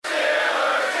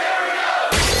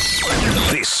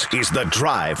This is The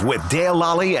Drive with Dale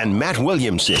Lally and Matt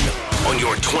Williamson on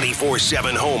your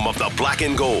 24/7 home of the black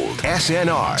and gold.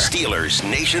 SNR, Steelers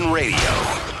Nation Radio.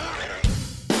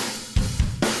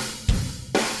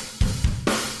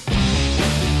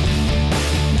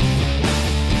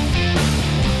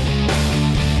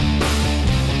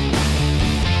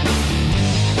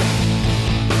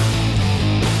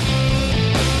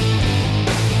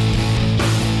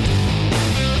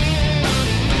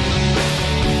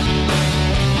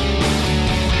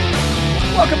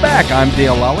 Welcome back. I'm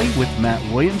Dale Lally with Matt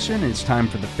Williamson. It's time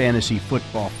for the Fantasy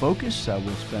Football Focus. We'll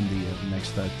spend the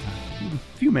next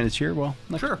few minutes here. Well,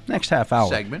 next half hour.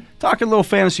 Segment. Talking a little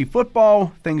fantasy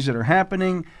football, things that are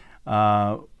happening.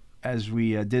 As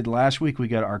we did last week, we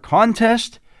got our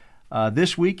contest.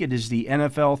 This week it is the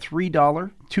NFL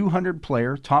 $3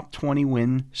 200-player top 20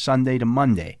 win Sunday to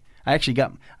Monday. I actually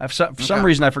got – for some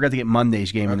reason I forgot to get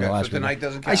Monday's game in the last week. So tonight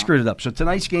doesn't count? I screwed it up. So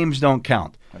tonight's games don't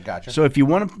count. I gotcha. So if you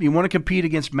want to compete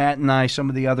against Matt and I, some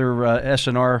of the other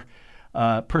SNR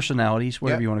personalities,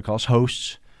 whatever you want to call us,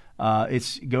 hosts,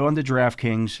 it's go on to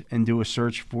DraftKings and do a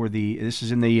search for this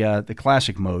is in the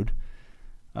classic mode.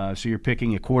 So you're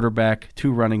picking a quarterback,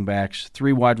 2 running backs,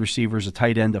 3 wide receivers, a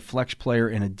tight end, a flex player,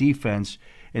 and a defense.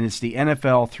 And it's the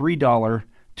NFL $3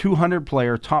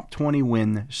 200-player top 20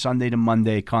 win Sunday to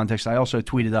Monday contest. I also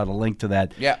tweeted out a link to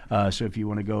that. Yeah. So if you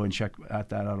want to go and check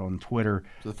that out on Twitter.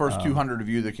 So the first 200 of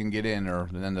you that can get in, and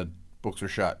then the books are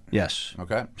shut. Yes.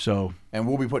 Okay. So. And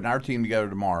we'll be putting our team together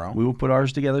tomorrow. We will put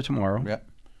ours together tomorrow. Yep.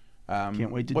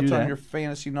 Can't wait to do What's that. on your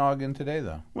fantasy noggin today,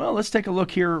 though? Well, let's take a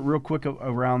look here real quick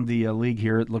around the league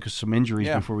here. Look at some injuries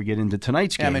before we get into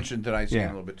tonight's game. I mentioned tonight's game a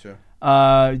little bit, too.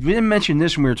 We didn't mention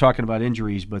this when we were talking about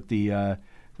injuries, but the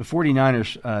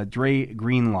 49ers, Dre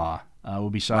Greenlaw,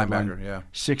 will be sidelined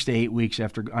 6 to 8 weeks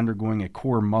after undergoing a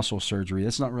core muscle surgery.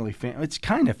 That's not really it's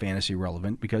kind of fantasy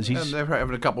relevant because they're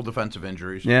having a couple defensive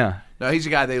injuries. Yeah. No, he's a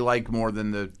guy they like more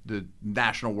than the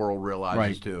national world realizes,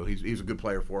 right. too. He's a good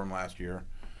player for him last year.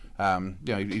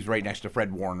 He's right next to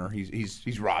Fred Warner.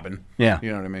 He's Robin. Yeah.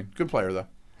 You know what I mean? Good player, though.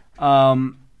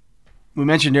 We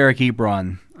mentioned Eric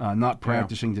Ebron not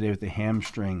practicing today with the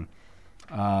hamstring.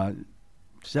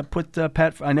 Does that put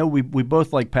Pat? I know we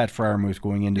both like Pat Freiermuth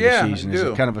going into the season.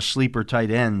 Is kind of a sleeper tight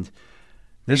end.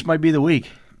 This might be the week.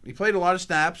 He played a lot of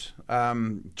snaps.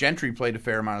 Gentry played a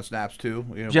fair amount of snaps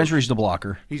too. Gentry's the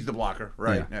blocker. He's the blocker,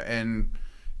 right? Yeah. And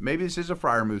maybe this is a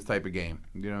Freiermuth type of game.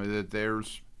 That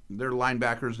their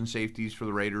linebackers and safeties for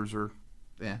the Raiders are,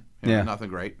 nothing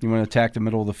great. You want to attack the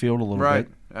middle of the field a little bit, right?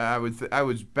 I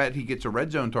would bet he gets a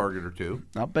red zone target or two.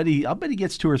 I'll bet he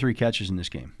gets 2 or 3 catches in this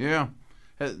game. Yeah.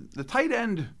 The tight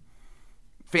end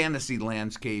fantasy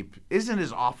landscape isn't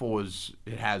as awful as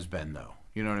it has been, though.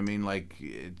 You know what I mean? Like,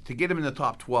 to get him in the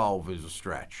top 12 is a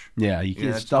stretch. Yeah,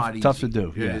 it's tough to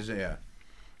do. It is,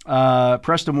 yeah.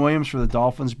 Preston Williams for the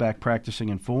Dolphins back practicing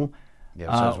in full.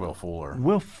 Yeah, so is Will Fuller.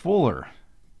 Will Fuller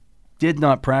did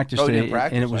not practice today,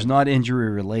 and it was not injury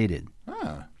related.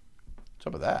 What's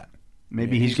up with that?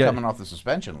 Maybe he's coming off the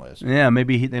suspension list. Yeah,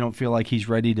 maybe they don't feel like he's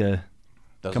ready to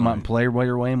come out and play right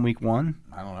away in week 1.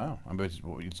 I don't know. I mean,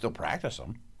 you'd still practice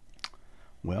him.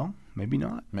 Well, maybe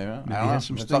not. Maybe he has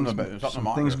some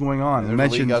things going on. We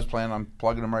mentioned guys planning on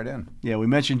plugging him right in. Yeah, we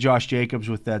mentioned Josh Jacobs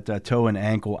with that toe and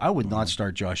ankle. I would not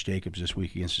start Josh Jacobs this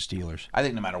week against the Steelers. I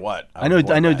think no matter what. I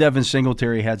know Devin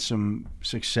Singletary had some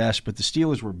success, but the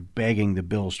Steelers were begging the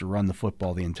Bills to run the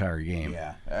football the entire game.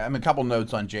 Yeah. I mean, a couple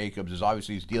notes on Jacobs is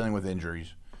obviously he's dealing with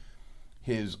injuries.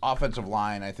 His offensive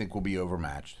line, I think, will be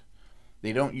overmatched.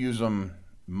 They don't use him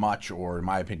much or, in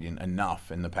my opinion,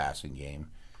 enough in the passing game.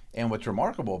 And what's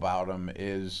remarkable about him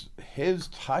is his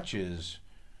touches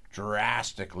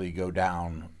drastically go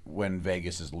down when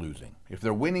Vegas is losing. If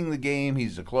they're winning the game,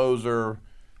 he's a closer.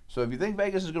 So if you think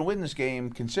Vegas is going to win this game,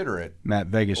 consider it. Matt,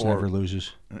 Vegas never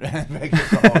loses.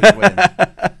 Vegas always wins.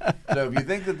 So if you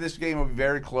think that this game will be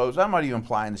very close, I'm not even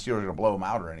implying the Steelers are going to blow them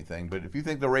out or anything, but if you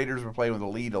think the Raiders were playing with a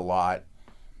lead a lot,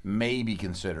 maybe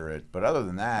consider it. But other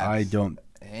than that, I don't.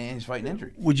 And he's fighting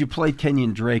injury. Would you play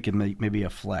Kenyon Drake and maybe a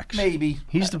flex? Maybe.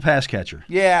 He's the pass catcher.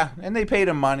 Yeah, and they paid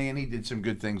him money, and he did some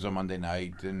good things on Monday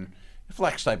night. And a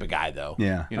flex type of guy, though.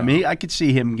 Yeah. I mean, I could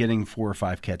see him getting 4 or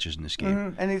 5 catches in this game.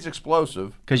 Mm-hmm. And he's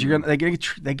explosive. Because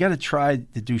they got to try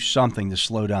to do something to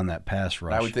slow down that pass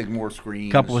rush. I would think more screens.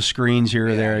 A couple of screens here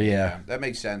or there, yeah. That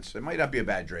makes sense. It might not be a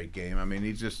bad Drake game. I mean,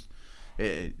 he's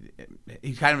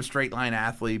kind of a straight line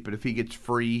athlete, but if he gets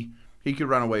free, he could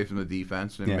run away from the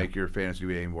defense and make your fantasy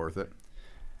game worth it.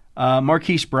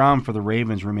 Marquise Brown for the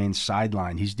Ravens remains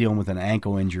sidelined. He's dealing with an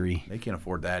ankle injury. They can't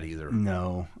afford that either.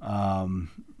 No.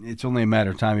 It's only a matter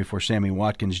of time before Sammy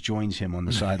Watkins joins him on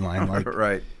the sideline.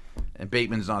 Right. And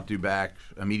Bateman's not due back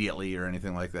immediately or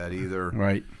anything like that either.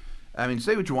 Right. I mean,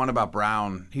 say what you want about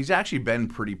Brown. He's actually been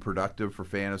pretty productive for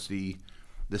fantasy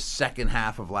the second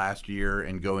half of last year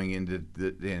and going into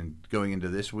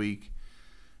this week.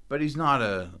 But he's not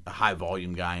a high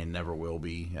volume guy and never will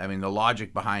be. I mean, the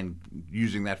logic behind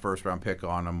using that first round pick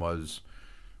on him was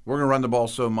we're going to run the ball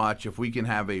so much. If we can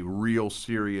have a real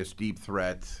serious deep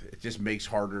threat, it just makes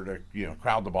harder to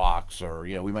crowd the box, or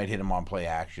we might hit him on play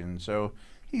action. So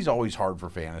he's always hard for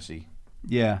fantasy.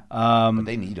 Yeah. But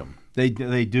they need him. They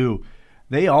do.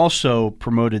 They also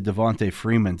promoted Devontae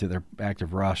Freeman to their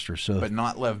active roster, but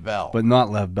not Lev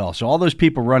Bell. So all those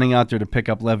people running out there to pick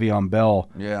up Le'Veon Bell,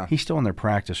 yeah, he's still in their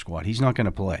practice squad. He's not going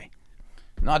to play.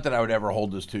 Not that I would ever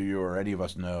hold this to you or any of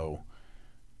us know.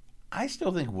 I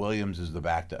still think Williams is the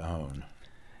back to own.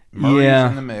 Murray's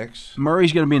in the mix.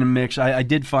 Murray's going to be in the mix. I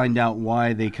did find out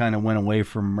why they kind of went away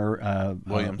from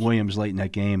Williams late in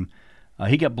that game.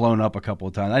 He got blown up a couple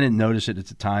of times. I didn't notice it at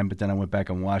the time, but then I went back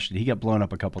and watched it. He got blown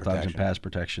up a couple of times in pass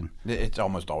protection. It's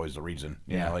almost always the reason.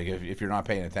 Like if you're not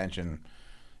paying attention,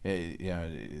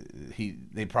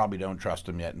 they probably don't trust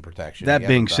him yet in protection. That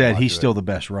being said, he's still the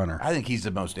best runner. I think he's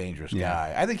the most dangerous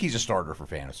guy. I think he's a starter for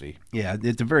fantasy. Yeah,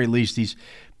 at the very least, he's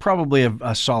probably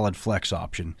a solid flex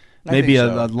option. Maybe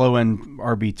a low-end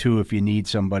RB2 if you need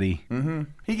somebody. Mm-hmm.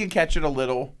 He can catch it a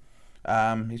little.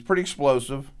 He's pretty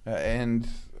explosive, and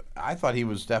I thought he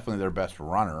was definitely their best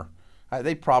runner.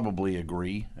 They probably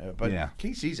agree, but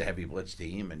KC's a heavy blitz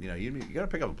team, and you got to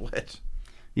pick up a blitz.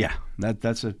 Yeah,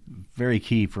 that's a very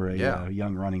key for a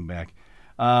young running back.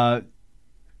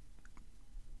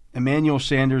 Emmanuel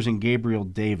Sanders and Gabriel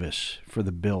Davis for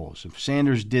the Bills. If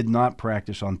Sanders did not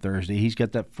practice on Thursday, he's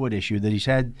got that foot issue that he's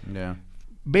had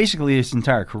basically his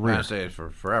entire career. I say it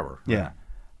for forever. Yeah.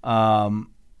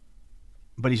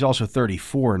 But he's also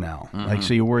 34 now. Mm-hmm.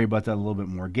 So you worry about that a little bit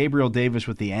more. Gabriel Davis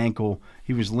with the ankle,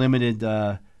 he was limited,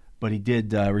 but he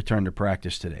did return to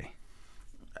practice today.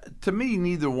 To me,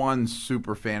 neither one's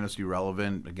super fantasy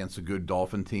relevant against a good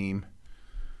Dolphin team.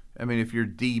 I mean, if you're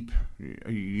deep,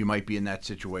 you might be in that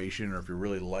situation, or if you're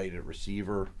really light at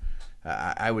receiver,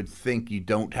 I would think you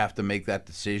don't have to make that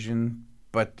decision.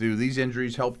 But do these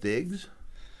injuries help Diggs?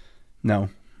 No.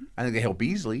 I think they help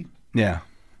Beasley. Yeah.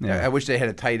 I wish they had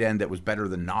a tight end that was better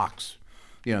than Knox.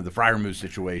 The Freiermuth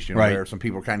situation where some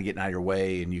people are kind of getting out of your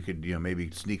way, and you could maybe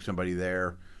sneak somebody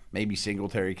there. Maybe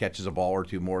Singletary catches a ball or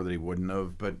two more that he wouldn't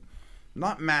have, but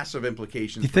not massive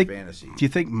implications for fantasy. Do you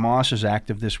think Moss is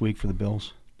active this week for the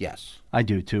Bills? Yes. I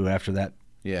do, too, after that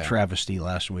travesty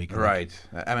last week. Right.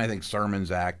 I think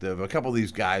Sermon's active. A couple of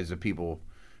these guys that people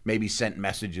maybe sent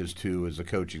messages to as a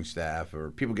coaching staff,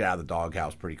 or people get out of the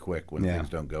doghouse pretty quick when things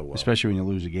don't go well. Especially when you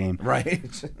lose a game.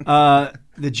 Right.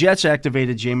 The Jets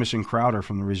activated Jamison Crowder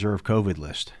from the reserve COVID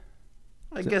list.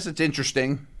 I guess it's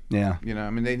interesting. Yeah.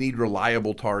 They need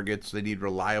reliable targets. They need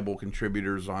reliable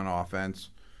contributors on offense.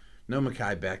 No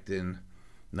Mekhi Becton.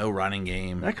 No running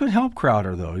game. That could help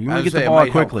Crowder, though. You want to get the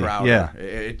ball quickly. Yeah.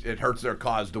 It hurts their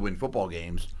cause to win football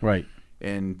games. Right.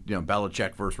 And,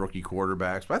 Belichick versus rookie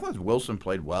quarterbacks. But I thought Wilson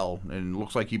played well, and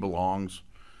looks like he belongs.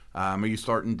 Are you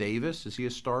starting Davis? Is he a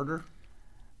starter?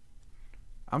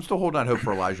 I'm still holding out hope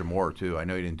for Elijah Moore, too. I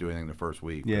know he didn't do anything the first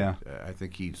week. Yeah. But I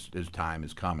think his time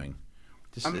is coming.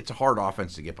 It's a hard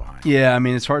offense to get behind. Yeah,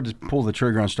 it's hard to pull the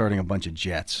trigger on starting a bunch of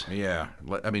Jets. Yeah.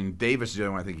 Davis is the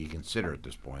only one I think you consider at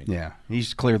this point. Yeah,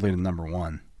 he's clearly the number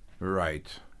one. Right.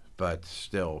 But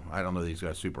still, I don't know that he's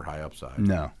got super high upside.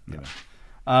 No.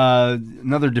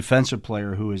 Another defensive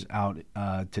player who is out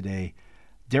today,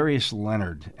 Darius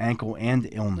Leonard, ankle and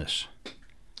illness.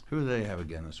 Who do they have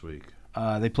again this week?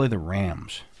 They play the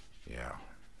Rams. Yeah.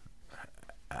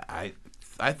 I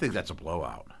think that's a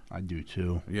blowout. I do,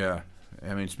 too. Yeah.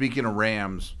 Speaking of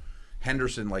Rams,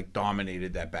 Henderson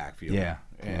dominated that backfield. Yeah.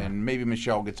 And maybe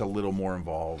Michelle gets a little more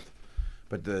involved.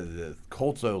 But the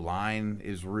Colts O-line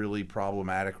is really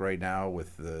problematic right now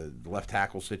with the left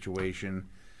tackle situation.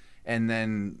 And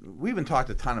then we haven't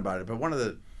talked a ton about it, but one of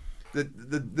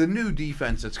the new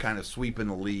defense that's kind of sweeping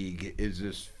the league is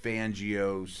this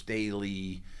Fangio,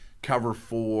 Staley, cover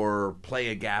 4, play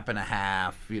a gap and a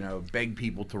half, beg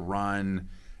people to run,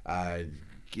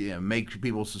 make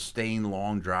people sustain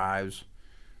long drives.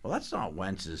 Well, that's not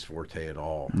Wentz's forte at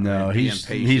all. No, he's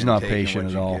not patient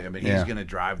at all. He's going to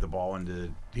drive the ball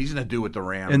he's going to do what the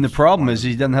Rams. And the problem is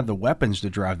he doesn't have the weapons to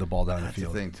drive the ball down the field.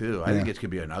 That's the thing, too. I think it's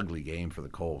going to be an ugly game for the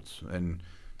Colts. And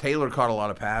Taylor caught a lot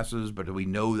of passes, but do we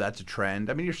know that's a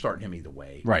trend? You're starting him either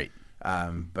way. Right.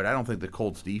 But I don't think the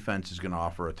Colts defense is going to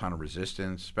offer a ton of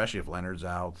resistance, especially if Leonard's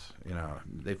out.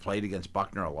 They've played against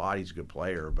Buckner a lot. He's a good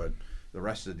player, but the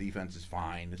rest of the defense is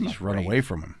fine. Just run away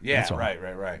from him. Yeah,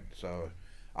 right. So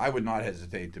I would not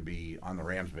hesitate to be on the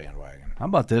Rams bandwagon. How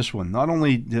about this one? Not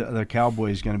only the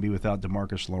Cowboys going to be without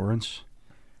DeMarcus Lawrence,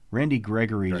 Randy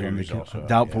Gregory's also,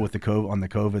 doubtful with on the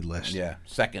COVID list. Yeah,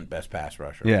 second best pass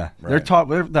rusher. Yeah, right.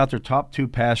 They're without their top 2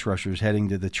 pass rushers heading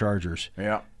to the Chargers.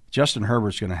 Yeah, Justin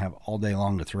Herbert's going to have all day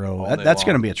long to throw. All day That's long.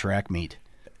 going to be a track meet.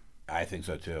 I think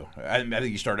so too. I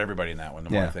think you start everybody in that one. The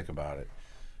more I think about it,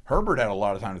 Herbert had a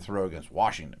lot of time to throw against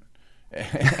Washington,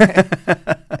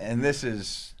 and this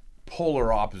is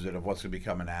polar opposite of what's going to be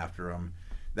coming after him.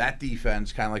 That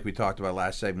defense, kind of like we talked about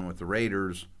last segment with the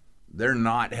Raiders, they're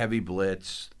not heavy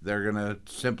blitz. They're going to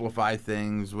simplify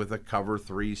things with a cover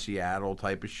 3 Seattle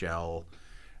type of shell.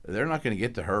 They're not going to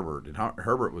get to Herbert, and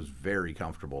Herbert was very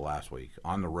comfortable last week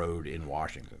on the road in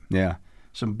Washington. Yeah.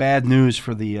 Some bad news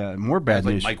for the more bad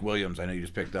news. Like Mike Williams, I know you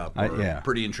just picked up.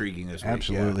 Pretty intriguing this week.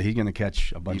 Absolutely, he's going to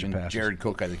catch a bunch of passes. Jared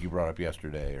Cook, I think you brought up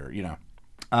yesterday, or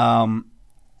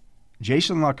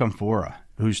Jason LaConfora,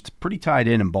 who's pretty tied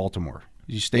in Baltimore.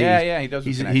 He does.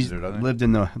 He's lived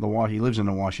in he lives in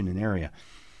the Washington area.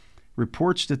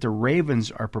 Reports that the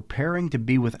Ravens are preparing to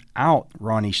be without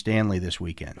Ronnie Stanley this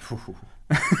weekend.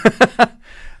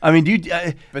 I mean,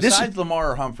 besides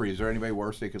Lamar or Humphrey, is there anybody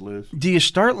worse they could lose? Do you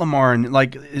start Lamar and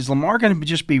is Lamar going to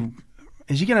just be?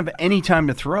 Is he going to have any time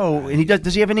to throw? And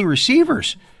does he have any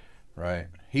receivers? Right.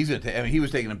 He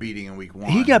was taking a beating in week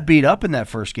 1. He got beat up in that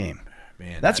first game.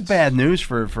 Man, that's bad news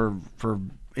for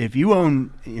if you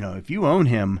own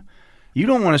him. You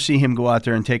don't want to see him go out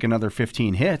there and take another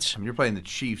 15 hits. I mean, you're playing the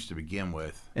Chiefs to begin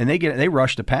with, and they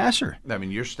rush the passer. I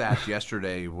mean, your stats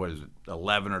yesterday was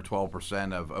 11 or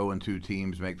 12% of 0-2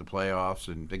 teams make the playoffs,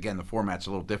 and again, the format's a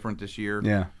little different this year.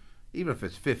 Yeah, even if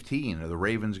it's 15, are the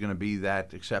Ravens going to be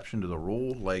that exception to the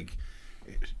rule? Like,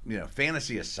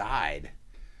 fantasy aside,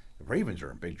 the Ravens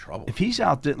are in big trouble. If he's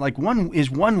out there,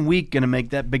 is 1 week going to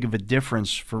make that big of a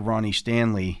difference for Ronnie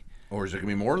Stanley? Or is it going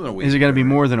to be more than a week? Is it going to be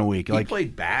more than a week? He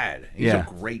played bad. He's a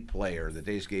great player that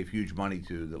they just gave huge money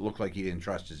to that looked like he didn't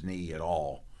trust his knee at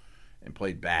all and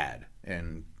played bad.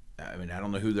 And, I mean, I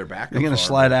don't know who their backups are. They're going to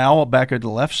slide Al back at the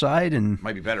left side. And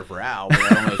might be better for Al, but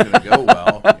I don't know if it's going to go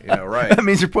well. Right. That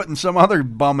means they're putting some other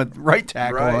bum at right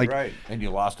tackle. Right. And you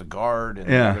lost a guard and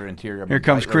another interior. Here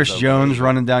comes Chris Jones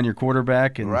running down your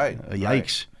quarterback. And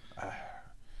yikes.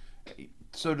 Right.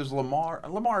 So does Lamar?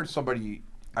 Lamar is somebody...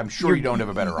 I'm sure you don't have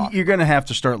a better option. You're going to have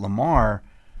to start Lamar,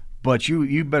 but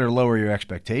you better lower your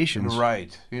expectations.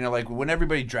 Right. Like when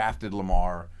everybody drafted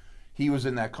Lamar, he was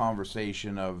in that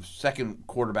conversation of second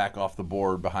quarterback off the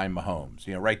board behind Mahomes.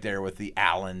 Right there with the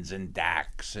Allens and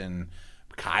Dax and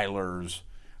Kylers.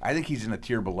 I think he's in a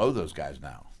tier below those guys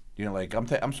now.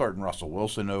 I'm starting Russell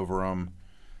Wilson over him.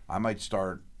 I might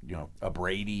start a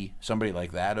Brady, somebody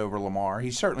like that over Lamar.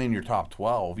 He's certainly in your top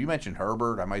 12. You mentioned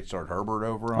Herbert. I might start Herbert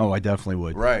over him. Oh, I definitely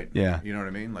would. Right. Yeah. You know what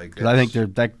I mean? Because I think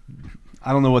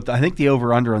I don't know I think the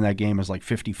over-under on that game is like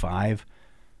 55.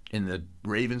 In the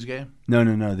Ravens game? No.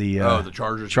 The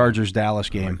Chargers-Dallas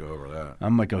game. I might go over that. I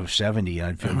might go 70, and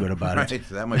I'd feel good about it.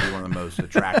 So that might be one of the most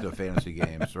attractive fantasy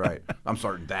games. Right. I'm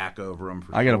starting Dak over him.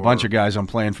 I got a bunch of guys I'm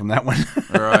playing from that one.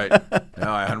 All right.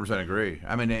 No, I 100% agree.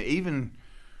 I mean, even...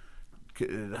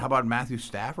 How about Matthew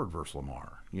Stafford versus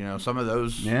Lamar? Some of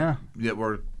those that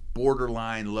were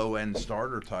borderline low-end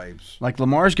starter types. Like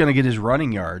Lamar's going to get his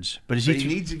running yards, but he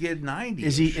needs to get 90.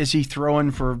 Is he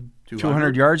throwing for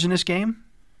 200 yards in this game?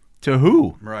 To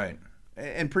who? Right.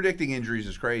 And predicting injuries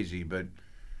is crazy, but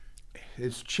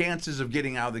his chances of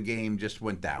getting out of the game just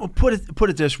went down. Well, put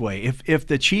it this way: if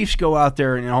the Chiefs go out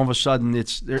there and all of a sudden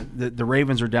the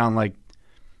Ravens are down like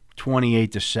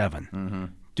 28-7,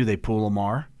 do they pull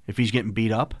Lamar? If he's getting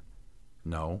beat up?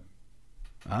 No.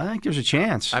 I think there's a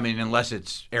chance. I mean, unless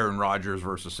it's Aaron Rodgers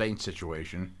versus Saints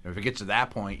situation. If it gets to that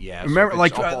point, yes. Remember,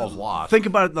 all's lost. Think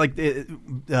about it like the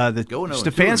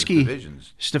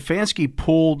Stefanski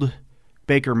pulled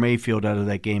Baker Mayfield out of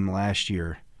that game last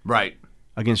year. Right.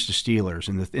 Against the Steelers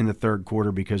in the third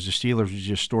quarter because the Steelers was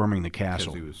just storming the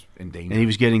castle. Because he was in danger. And he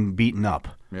was getting beaten up.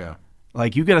 Yeah.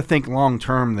 Like you got to think long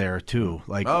term there too.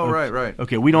 Like right.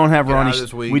 Okay, we don't have Ronnie.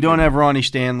 We don't have Ronnie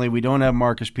Stanley. We don't have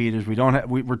Marcus Peters.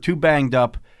 We're too banged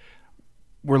up.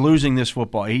 We're losing this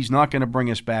football. He's not going to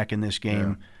bring us back in this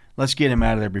game. Yeah. Let's get him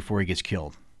out of there before he gets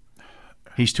killed.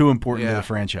 He's too important to the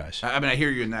franchise. I mean, I hear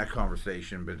you in that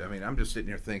conversation, but I mean, I'm just sitting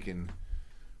here thinking,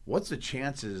 what's the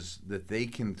chances that they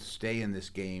can stay in this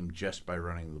game just by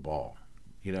running the ball?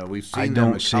 We've seen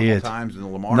them a couple times in the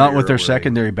Lamar Not with their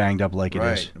secondary banged up like it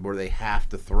is. Where they have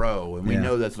to throw, and we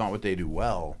know that's not what they do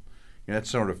well. That's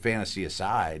sort of fantasy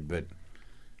aside, but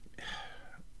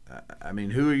I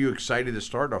mean, who are you excited to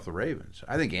start off the Ravens?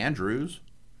 I think Andrews.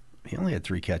 He only had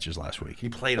 3 catches last week. He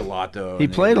played a lot, though. He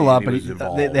played a lot, but was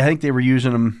involved. I think they were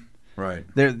using him. Right.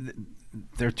 They're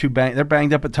they're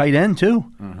banged up at tight end too.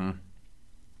 Mm-hmm.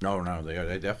 No, they are.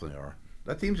 They definitely are.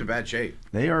 That team's in bad shape.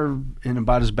 They are in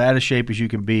about as bad a shape as you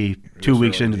can be 2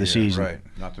 weeks into the season. Right.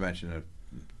 Not to mention a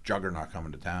juggernaut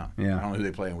coming to town. Yeah. I don't know who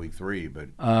they play in week 3, but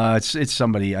it's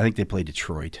somebody. I think they play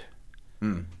Detroit.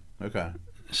 Okay.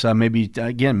 So maybe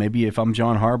if I'm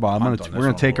John Harbaugh, we're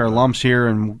gonna take our lumps here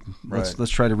and let's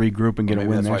try to regroup and get a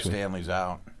win next week. That's why Stanley's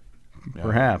out.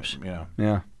 Perhaps. Yeah.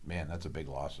 Man, that's a big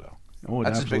loss, though. Oh,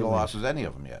 that's as big a loss as any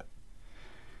of them yet.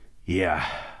 Yeah.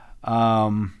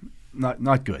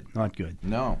 Not good. Not good.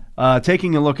 No.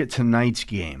 Taking a look at tonight's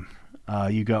game,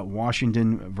 you got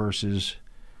Washington versus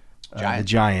the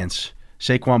Giants.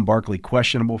 Saquon Barkley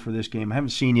questionable for this game. I haven't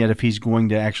seen yet if he's going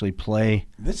to actually play.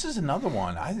 This is another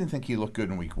one. I didn't think he looked good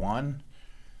in week 1.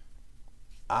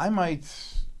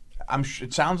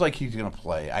 It sounds like he's going to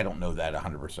play. I don't know that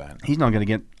 100%. He's not going to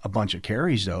get a bunch of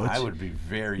carries though. I would be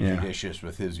very judicious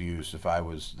with his use if I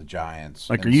was the Giants.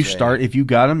 Like, if you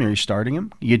got him, are you starting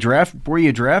him? Where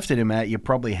you drafted him at, you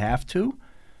probably have to.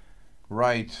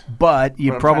 Right. But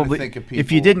you probably,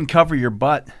 if you didn't cover your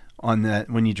butt on that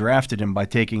when you drafted him by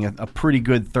taking a pretty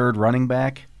good third running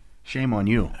back, shame on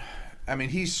you. I mean,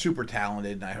 he's super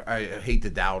talented, and I hate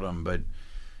to doubt him, but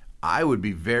I would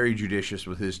be very judicious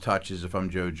with his touches if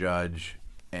I'm Joe Judge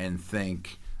and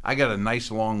think, I got a nice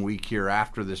long week here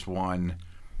after this one.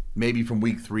 Maybe from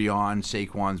week 3 on,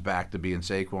 Saquon's back to being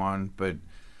Saquon. But,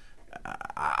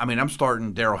 I mean, I'm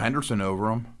starting Darrell Henderson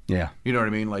over him. Yeah. You know what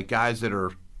I mean? Like guys that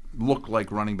look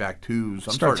like running back 2s.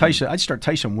 I'd start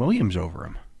Tyson Williams over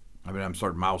him. I mean, I'm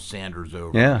starting Miles Sanders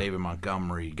over him, David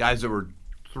Montgomery. Guys that were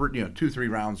 2-3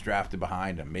 rounds drafted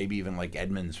behind him. Maybe even like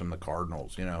Edmonds from the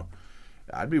Cardinals,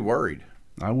 I'd be worried.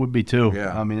 I would be too.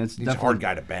 Yeah. I mean, he's a hard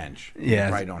guy to bench. Yeah. You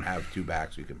probably don't have 2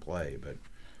 backs who can play, but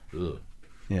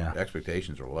yeah, the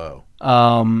expectations are low.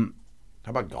 How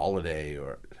about Galladay?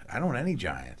 Or I don't want any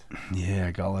Giant.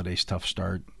 Yeah, Galladay's tough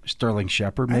start. Sterling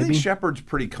Shepard, maybe? I think Shepard's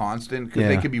pretty constant because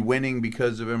they could be winning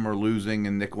because of him or losing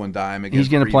in nickel and dime against He's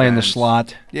going to play in the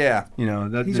slot. Yeah.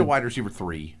 He's a wide receiver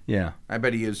 3. Yeah. I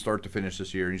bet he is start to finish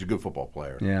this year. He's a good football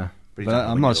player. Yeah. But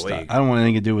I'm not. I don't want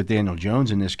anything to do with Daniel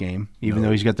Jones in this game, even though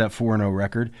he's got that 4-0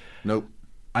 record. Nope.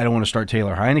 I don't want to start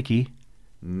Taylor Heineke.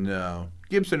 No.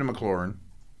 Gibson and McLaurin.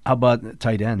 How about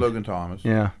tight end? Logan Thomas.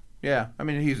 Yeah. Yeah. I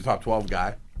mean, he's a top 12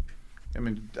 guy. I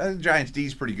mean, I think Giants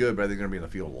D's pretty good, but I think they're going to be in the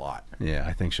field a lot. Yeah,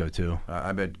 I think so too.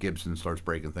 I bet Gibson starts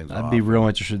breaking things off. I'd be real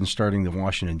interested in starting the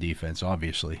Washington defense,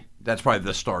 obviously. That's probably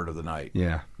the start of the night.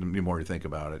 Yeah. The more you think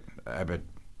about it. I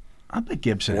bet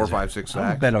Gibson 4, 5, 6 sacks.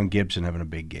 I would bet on Gibson having a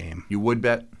big game. You would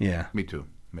bet? Yeah. Me too.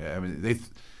 I mean,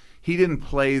 he didn't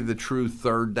play the true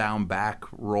third down back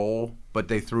role, but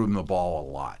they threw him the ball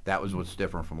a lot. That was what's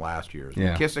different from last year's.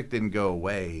 Yeah. McKissick didn't go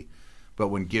away, but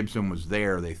when Gibson was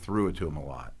there, they threw it to him a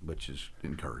lot, which is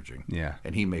encouraging. Yeah.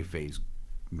 And he may phase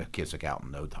McKissick out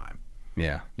in no time.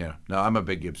 Yeah. Yeah. No, I'm a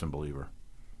big Gibson believer.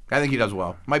 I think he does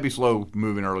well. Might be slow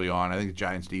moving early on. I think the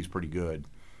Giants D's pretty good.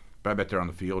 But I bet they're on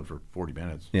the field for 40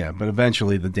 minutes. Yeah, but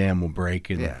eventually the dam will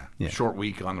break. And, Short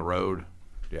week on the road.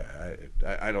 Yeah,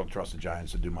 I don't trust the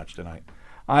Giants to do much tonight.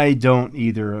 I don't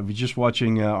either. I was just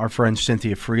watching our friend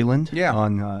Cynthia Freeland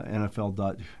on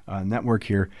NFL.network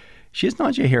here. She has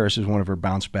Najee Harris as one of her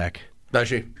bounce back. Does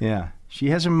she? Yeah. She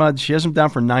has him down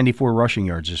for 94 rushing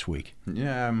yards this week.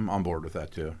 Yeah, I'm on board with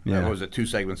that too. Yeah. That was 2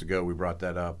 segments ago we brought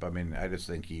that up. I mean, I just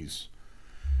think he's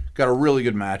got a really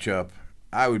good matchup.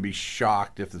 I would be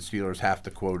shocked if the Steelers have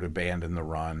to, quote, abandon the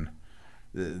run.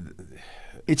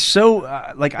 It's so,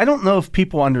 I don't know if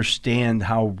people understand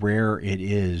how rare it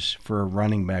is for a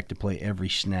running back to play every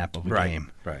snap of a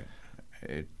game. Right.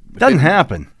 It doesn't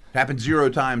happen. Happened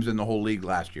 0 times in the whole league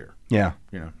last year. Yeah.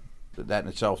 That in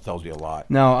itself tells you a lot.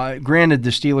 Now, granted, the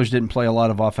Steelers didn't play a lot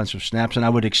of offensive snaps, and I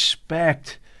would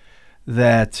expect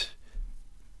that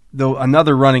though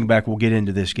another running back will get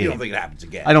into this game. You don't think it happens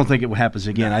again? I don't think it happens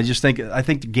again. No. I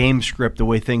think the game script, the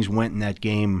way things went in that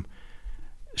game,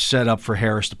 set up for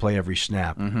Harris to play every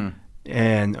snap. Mm-hmm.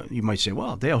 And you might say,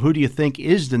 well, Dale, who do you think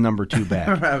is the number 2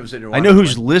 back? I know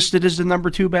who's listed as the number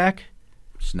 2 back.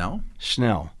 Snell.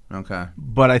 Okay.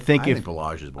 But I think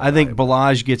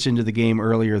Ballage gets into the game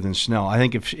earlier than Snell. I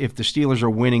think if the Steelers are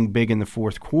winning big in the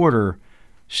fourth quarter,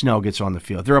 Snell gets on the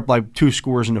field. They're up like 2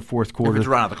 scores in the fourth quarter. If it's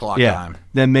around the clock time.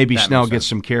 Then maybe Snell gets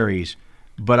some carries.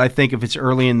 But I think if it's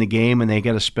early in the game and they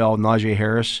got to spell Najee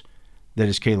Harris, that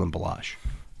is Kalen Ballage.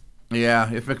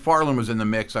 Yeah, if McFarland was in the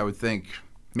mix, I would think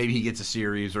maybe he gets a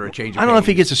series or a change of I don't know if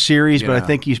he gets a series, but know. I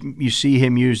think you see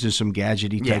him used as some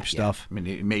gadgety type stuff. I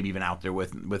mean, maybe even out there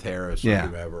with Harris or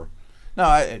whoever.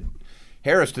 No,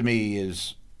 Harris to me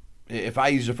is, if I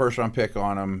use a first-round pick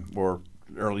on him or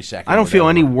early second. I don't feel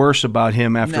any worse about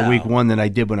him after week 1 than I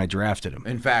did when I drafted him.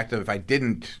 In fact, if I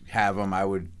didn't have him, I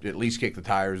would at least kick the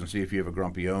tires and see if you have a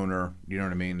grumpy owner. You know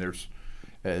what I mean? There's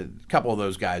a couple of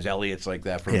those guys. Elliott's like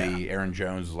that for me. Aaron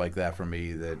Jones is like that for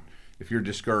me. That if you're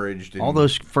discouraged. All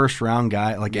those first-round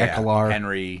guys like Ekeler.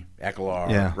 Henry, Ekeler.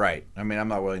 Yeah. Right. I mean, I'm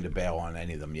not willing to bail on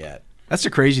any of them yet. That's the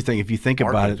crazy thing if you think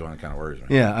about it. The one that kind of worries me.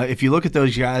 Yeah, if you look at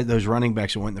those guys, those running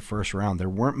backs that went in the first round, there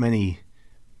weren't many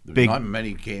not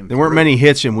many came. There weren't many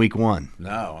hits in week 1.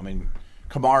 No, I mean,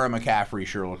 Kamara and McCaffrey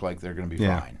sure look like they're going to be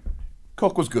fine.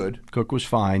 Cook was good. Cook was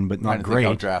fine, but not great. Think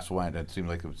how drafts went. It seemed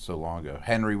like it was so long ago.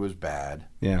 Henry was bad.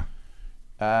 Yeah.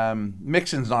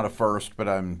 Mixon's not a first,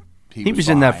 but he was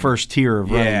in that first tier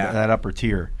of running, that upper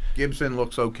tier. Gibson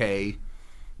looks okay.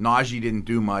 Najee didn't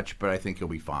do much, but I think he'll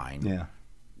be fine. Yeah.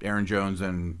 Aaron Jones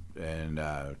and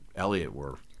Elliott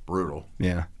were brutal.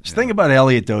 Yeah. The thing about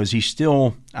Elliott though is he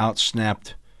still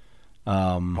outsnapped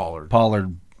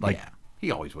Pollard he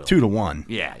always will 2-1.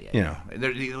 Yeah. You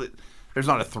know, there's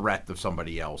not a threat of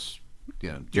somebody else.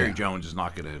 You know, Jerry Jones is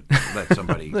not going to let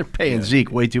somebody. They're paying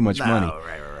Zeke way too much money.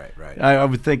 Right. I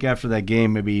would think after that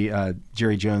game, maybe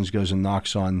Jerry Jones goes and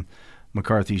knocks on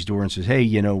McCarthy's door and says,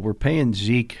 "Hey, we're paying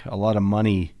Zeke a lot of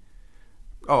money.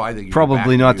 Oh, I think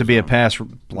probably not to be a pass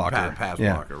blocker.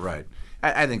 Blocker, right?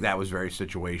 I think that was very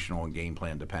situational and game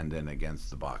plan dependent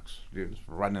against the Bucs.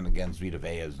 Running against Vita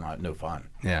Vea is no fun.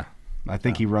 Yeah, I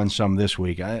think he runs some this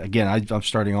week. I'm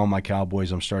starting all my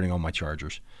Cowboys. I'm starting all my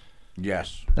Chargers.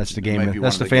 Yes, that's the game.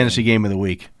 That's the fantasy game of the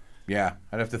week. Yeah,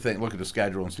 I'd have to look at the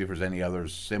schedule and see if there's any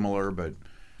others similar, but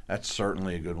that's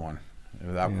certainly a good one,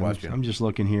 without question. I'm just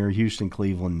looking here. Houston,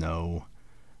 Cleveland, no.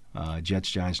 Jets,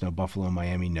 Giants, no. Buffalo,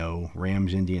 Miami, no.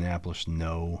 Rams, Indianapolis,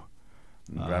 no.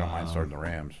 I don't mind starting the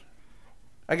Rams.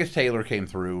 I guess Taylor came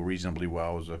through reasonably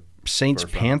well as a Saints,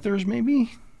 Panthers,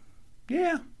 maybe.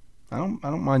 Yeah, I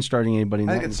don't mind starting anybody.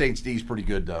 I think Saints D's pretty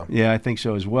good though. Yeah, I think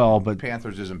so as well. But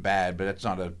Panthers isn't bad, but it's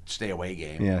not a stay away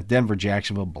game. Yeah, Denver,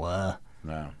 Jacksonville, blah.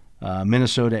 No.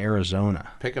 Minnesota,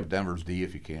 Arizona. Pick up Denver's D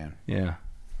if you can. Yeah.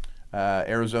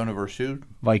 Arizona versus who?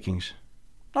 Vikings.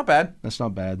 Not bad. That's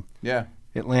not bad. Yeah.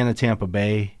 Atlanta, Tampa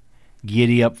Bay.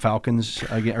 Giddy up Falcons,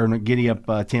 or giddy up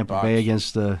Tampa Bay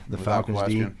against the Falcons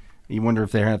question. D. You wonder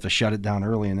if they have to shut it down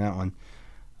early in that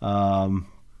one.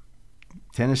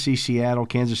 Tennessee, Seattle,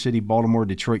 Kansas City, Baltimore,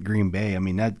 Detroit, Green Bay. I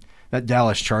mean, that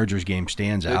Dallas Chargers game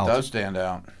stands out. It does stand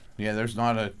out. Yeah, there's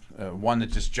not a one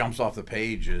that just jumps off the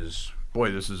page as,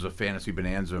 boy, this is a fantasy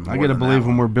bonanza. I got to believe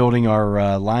when we're building our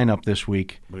lineup this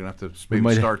week. We're going to have to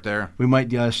maybe start there. We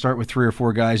might start with 3 or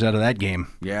 4 guys out of that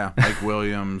game. Yeah, Mike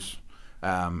Williams.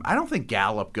 I don't think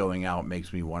Gallup going out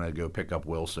makes me want to go pick up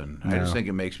Wilson. No. I just think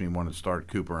it makes me want to start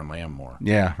Cooper and Lamb more.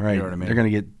 Yeah, right. You know what I mean? They're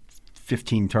going to get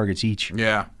 15 targets each.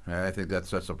 Yeah, I think that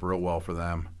sets up real well for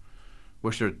them.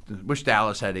 Wish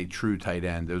Dallas had a true tight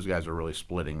end. Those guys are really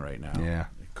splitting right now. Yeah.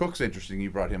 Cook's interesting.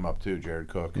 You brought him up too, Jared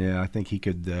Cook. Yeah, I think he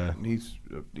could.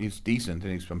 He's decent,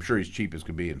 and I'm sure he's cheap as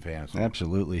could be in fantasy.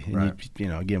 Absolutely. Right.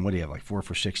 And again, what do you have, like 4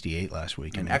 for 68 last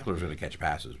week? And Eckler's going to catch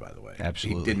passes, by the way.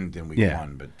 Absolutely. He didn't in week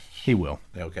 1, but he will.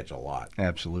 He'll catch a lot.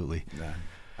 Absolutely. Yeah,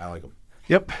 I like him.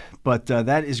 Yep, but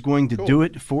that is going to do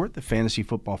it for the Fantasy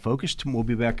Football Focus. We'll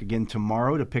be back again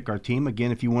tomorrow to pick our team.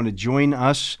 Again, if you want to join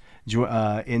us in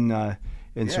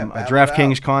some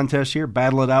DraftKings contest here,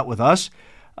 battle it out with us.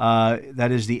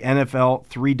 That is the NFL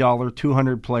 $3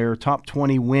 200-player top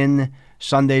 20 win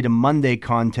Sunday to Monday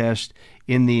contest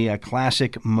in the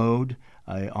classic mode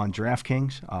on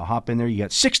DraftKings. Hop in there. You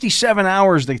got 67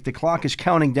 hours. The clock is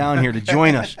counting down here to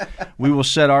join us. We will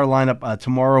set our lineup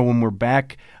tomorrow when we're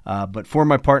back. But for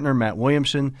my partner, Matt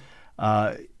Williamson,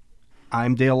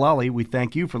 I'm Dale Lally. We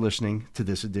thank you for listening to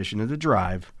this edition of The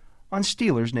Drive on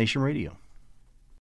Steelers Nation Radio.